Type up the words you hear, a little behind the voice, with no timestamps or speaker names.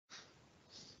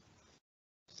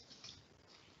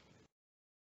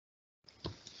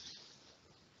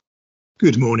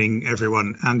Good morning,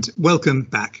 everyone, and welcome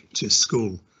back to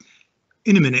school.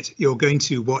 In a minute, you're going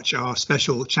to watch our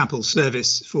special chapel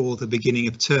service for the beginning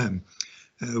of term.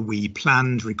 We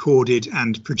planned, recorded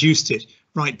and produced it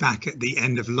right back at the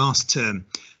end of last term,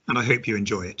 and I hope you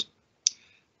enjoy it.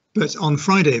 But on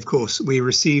Friday, of course, we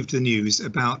received the news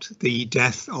about the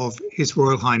death of His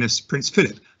Royal Highness Prince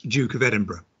Philip, Duke of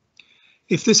Edinburgh.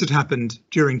 If this had happened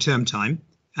during term time,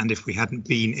 and if we hadn't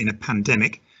been in a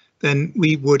pandemic, then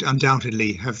we would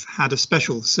undoubtedly have had a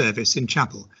special service in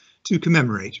chapel to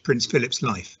commemorate Prince Philip's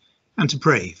life and to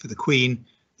pray for the Queen,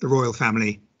 the royal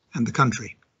family and the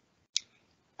country.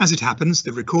 As it happens,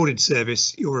 the recorded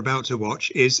service you're about to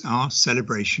watch is our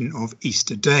celebration of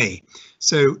Easter Day,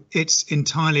 so it's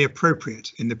entirely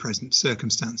appropriate in the present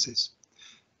circumstances.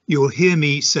 You'll hear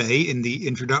me say in the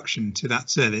introduction to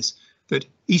that service that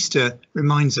Easter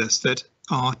reminds us that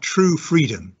our true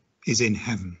freedom is in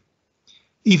heaven.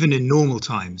 Even in normal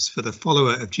times, for the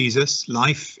follower of Jesus,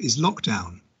 life is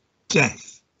lockdown,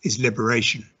 death is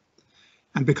liberation.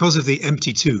 And because of the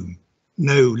empty tomb,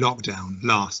 no lockdown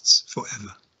lasts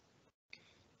forever.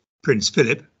 Prince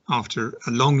Philip, after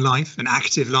a long life, an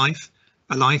active life,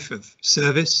 a life of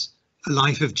service, a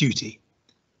life of duty,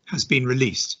 has been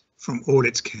released from all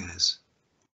its cares.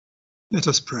 Let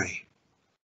us pray.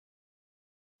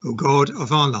 O God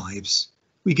of our lives,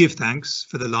 we give thanks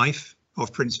for the life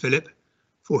of Prince Philip,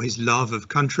 for his love of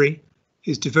country,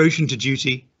 his devotion to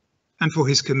duty, and for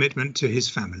his commitment to his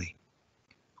family.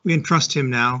 We entrust him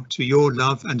now to your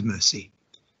love and mercy,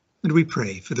 and we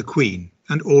pray for the Queen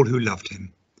and all who loved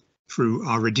him, through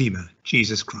our Redeemer,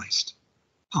 Jesus Christ.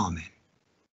 Amen.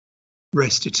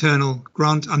 Rest eternal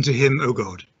grant unto him, O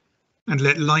God, and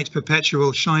let light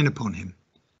perpetual shine upon him.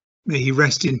 May he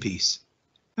rest in peace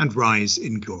and rise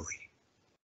in glory.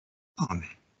 Amen.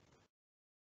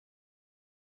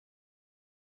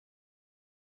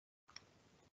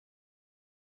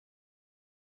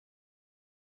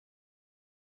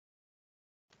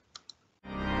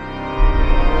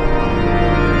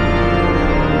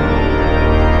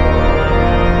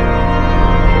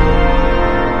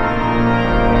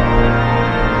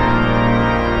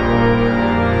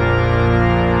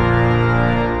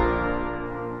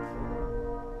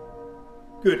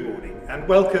 Good morning and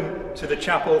welcome to the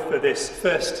chapel for this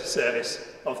first service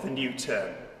of the new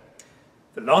term.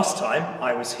 The last time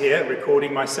I was here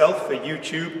recording myself for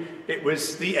YouTube, it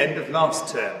was the end of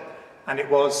last term, and it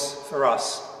was, for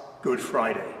us, Good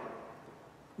Friday.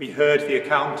 We heard the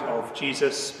account of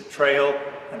Jesus' betrayal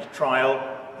and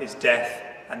trial, his death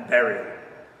and burial.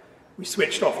 We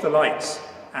switched off the lights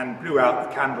and blew out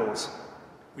the candles.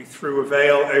 We threw a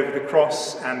veil over the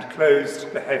cross and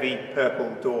closed the heavy purple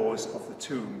doors of the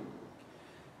tomb.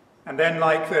 And then,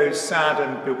 like those sad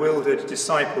and bewildered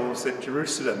disciples at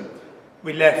Jerusalem,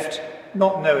 we left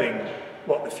not knowing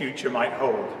what the future might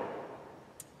hold.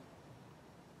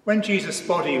 When Jesus'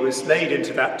 body was laid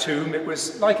into that tomb, it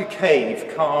was like a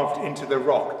cave carved into the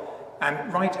rock,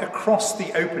 and right across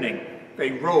the opening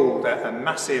they rolled a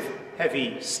massive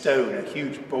heavy stone, a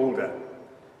huge boulder.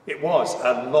 It was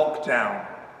a lockdown,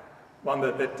 one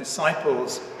that the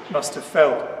disciples must have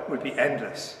felt would be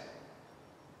endless.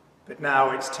 But now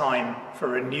it's time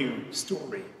for a new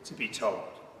story to be told.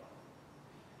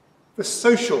 The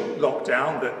social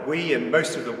lockdown that we and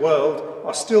most of the world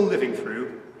are still living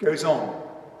through goes on.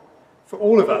 For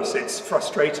all of us, it's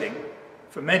frustrating.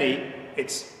 For many,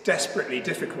 it's desperately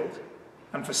difficult.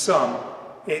 And for some,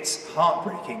 it's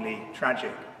heartbreakingly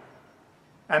tragic.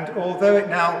 And although it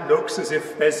now looks as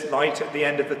if there's light at the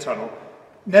end of the tunnel,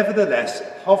 nevertheless,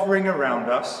 hovering around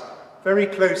us, very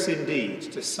close indeed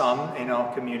to some in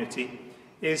our community,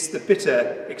 is the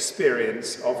bitter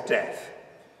experience of death.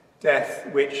 Death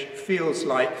which feels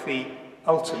like the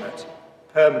ultimate,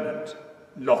 permanent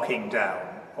locking down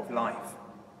of life.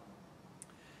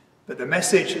 But the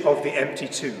message of the empty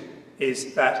tomb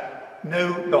is that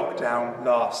no lockdown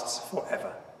lasts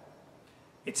forever.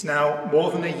 It's now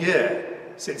more than a year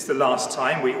since the last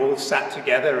time we all sat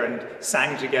together and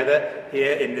sang together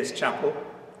here in this chapel.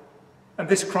 And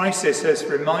this crisis has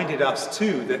reminded us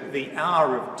too that the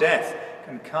hour of death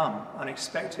can come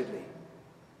unexpectedly.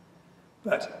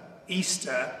 But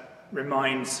Easter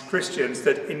reminds Christians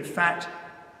that in fact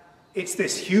it's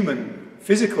this human,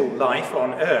 physical life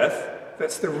on earth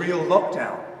that's the real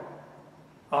lockdown.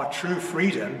 Our true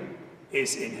freedom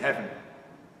is in heaven.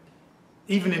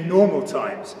 Even in normal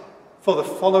times, for the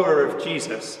follower of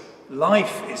Jesus,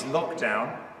 life is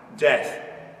lockdown, death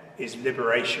is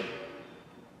liberation.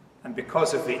 And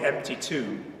because of the empty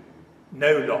tomb,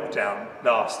 no lockdown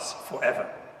lasts forever.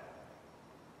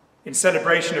 In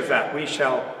celebration of that, we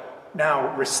shall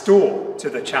now restore to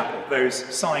the chapel those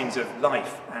signs of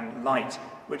life and light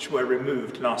which were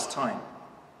removed last time.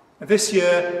 And this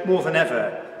year, more than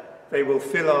ever, they will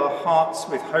fill our hearts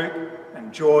with hope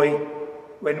and joy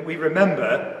when we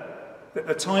remember that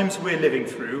the times we're living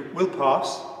through will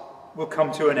pass, will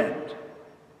come to an end.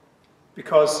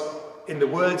 Because in the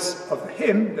words of the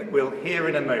hymn that we'll hear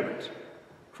in a moment,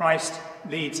 Christ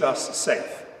leads us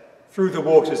safe through the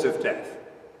waters of death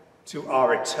to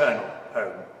our eternal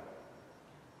home.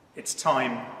 It's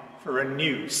time for a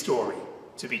new story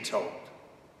to be told.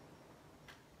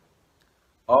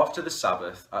 After the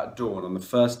Sabbath, at dawn on the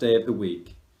first day of the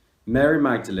week, Mary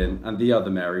Magdalene and the other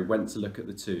Mary went to look at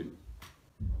the tomb.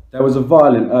 There was a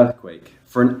violent earthquake,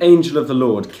 for an angel of the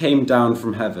Lord came down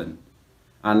from heaven,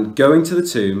 and, going to the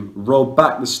tomb, rolled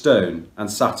back the stone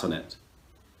and sat on it.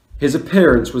 His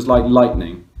appearance was like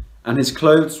lightning, and his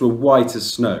clothes were white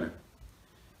as snow.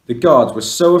 The guards were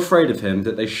so afraid of him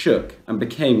that they shook and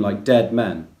became like dead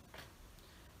men.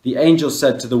 The angel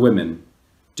said to the women,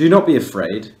 "Do not be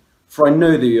afraid, for I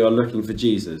know that you are looking for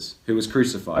Jesus, who was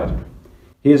crucified.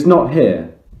 He is not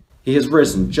here. He has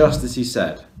risen just as he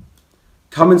said.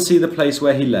 Come and see the place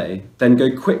where he lay, then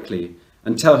go quickly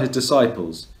and tell his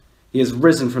disciples, he has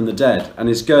risen from the dead and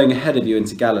is going ahead of you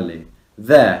into Galilee.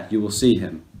 There you will see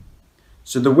him."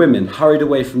 So the women hurried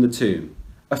away from the tomb,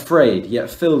 afraid yet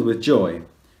filled with joy,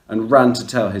 and ran to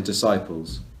tell his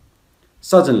disciples.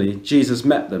 Suddenly Jesus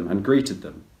met them and greeted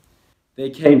them. They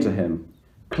came to him,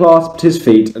 clasped his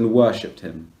feet and worshipped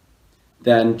him.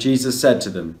 Then Jesus said to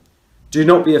them, "Do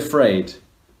not be afraid.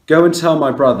 Go and tell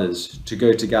my brothers to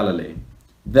go to Galilee.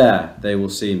 There they will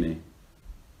see me."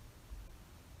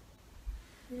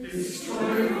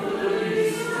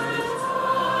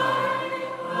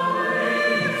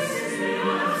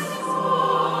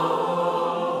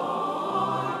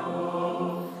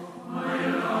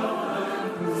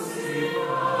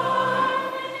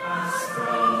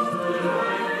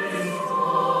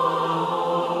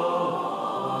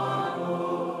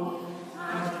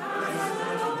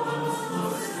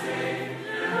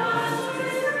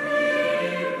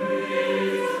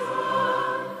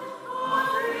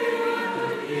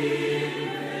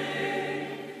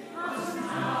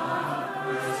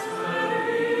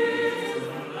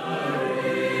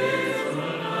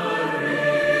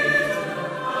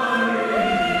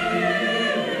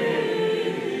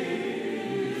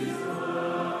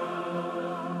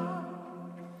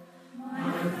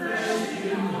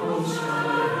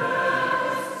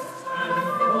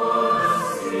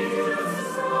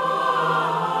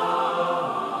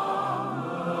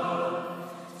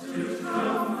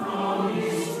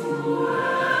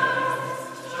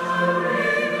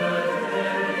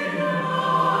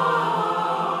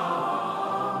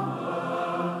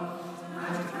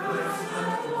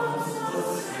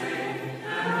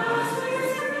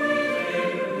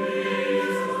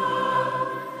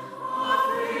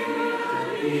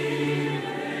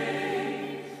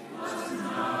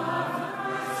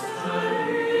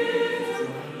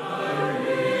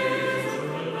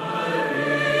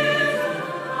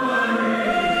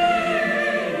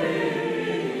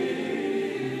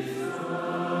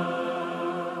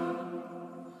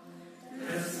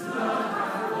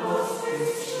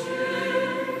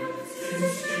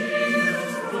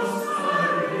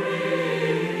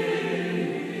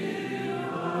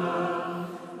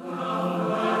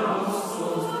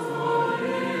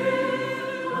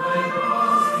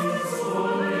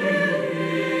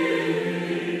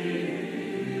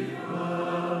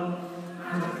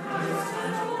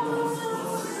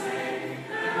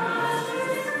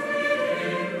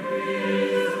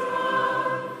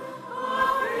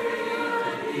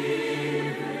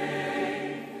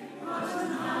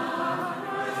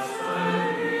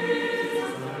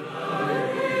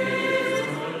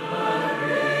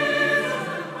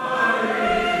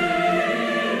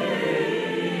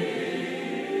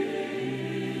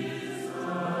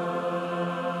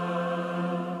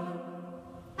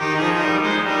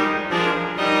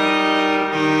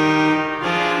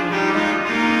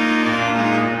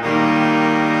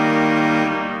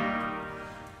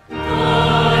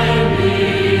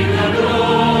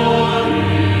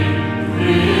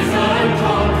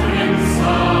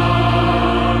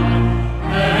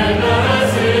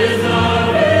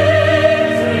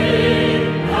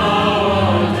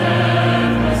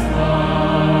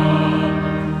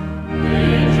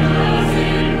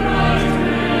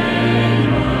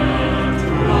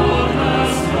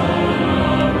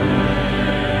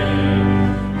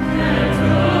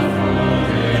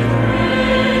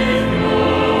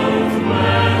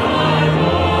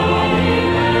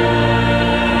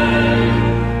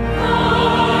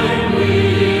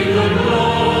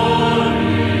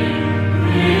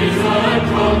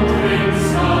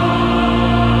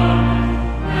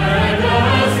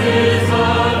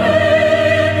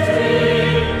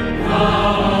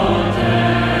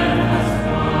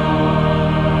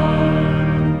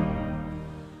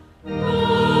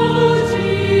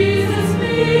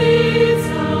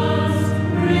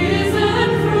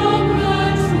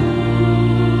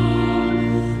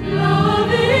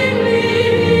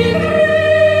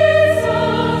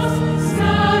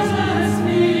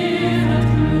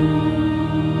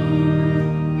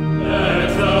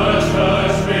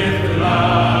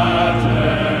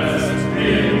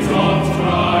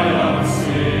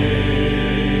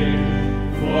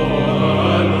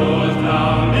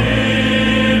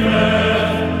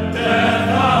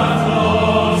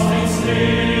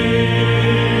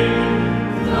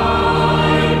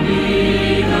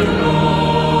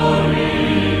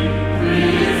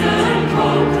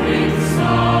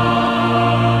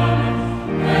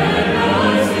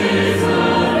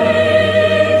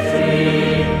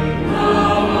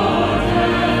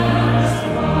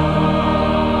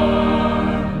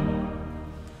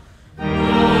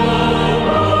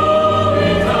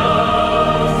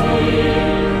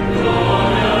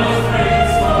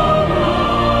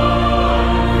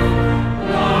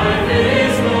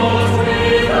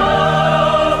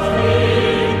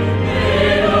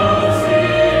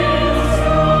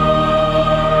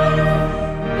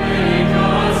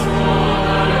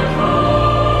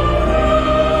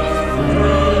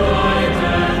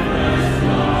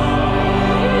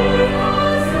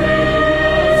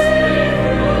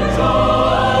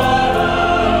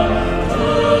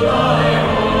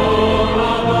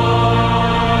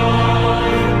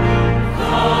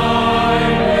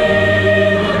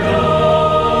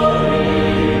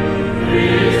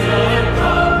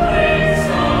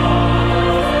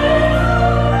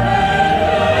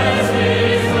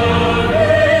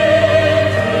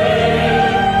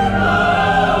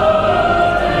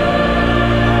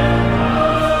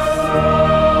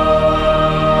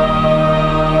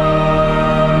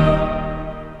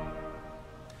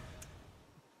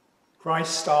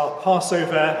 Christ, our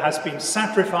Passover, has been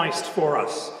sacrificed for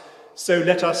us, so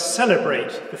let us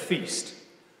celebrate the feast,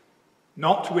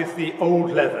 not with the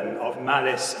old leaven of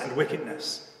malice and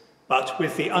wickedness, but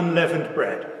with the unleavened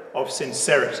bread of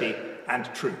sincerity and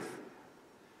truth.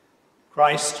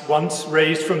 Christ, once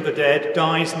raised from the dead,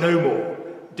 dies no more.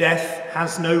 Death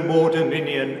has no more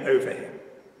dominion over him.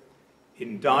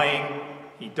 In dying,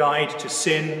 he died to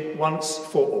sin once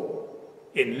for all.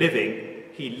 In living,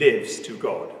 he lives to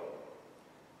God.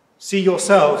 See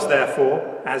yourselves,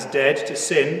 therefore, as dead to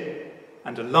sin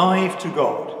and alive to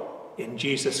God in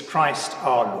Jesus Christ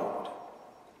our Lord.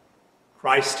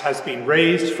 Christ has been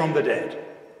raised from the dead,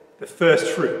 the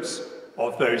first fruits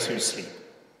of those who sleep.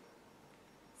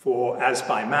 For as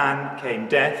by man came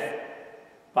death,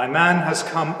 by man has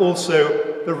come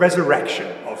also the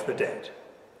resurrection of the dead.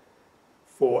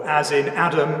 For as in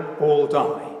Adam all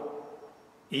die,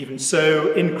 even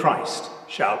so in Christ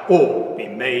shall all be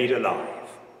made alive.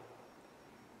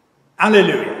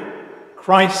 Alleluia!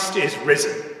 Christ is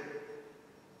risen.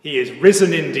 He is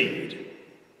risen indeed.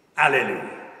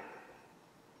 Alleluia.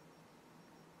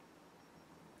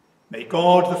 May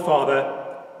God the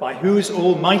Father, by whose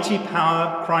almighty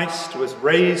power Christ was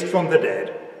raised from the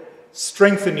dead,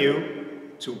 strengthen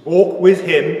you to walk with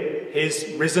him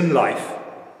his risen life,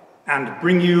 and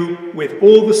bring you with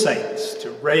all the saints to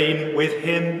reign with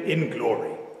him in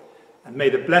glory. And may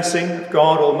the blessing of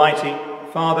God Almighty,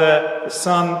 Father, the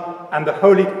Son, and the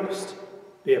Holy Ghost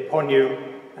be upon you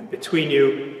and between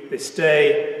you this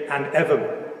day and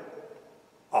evermore.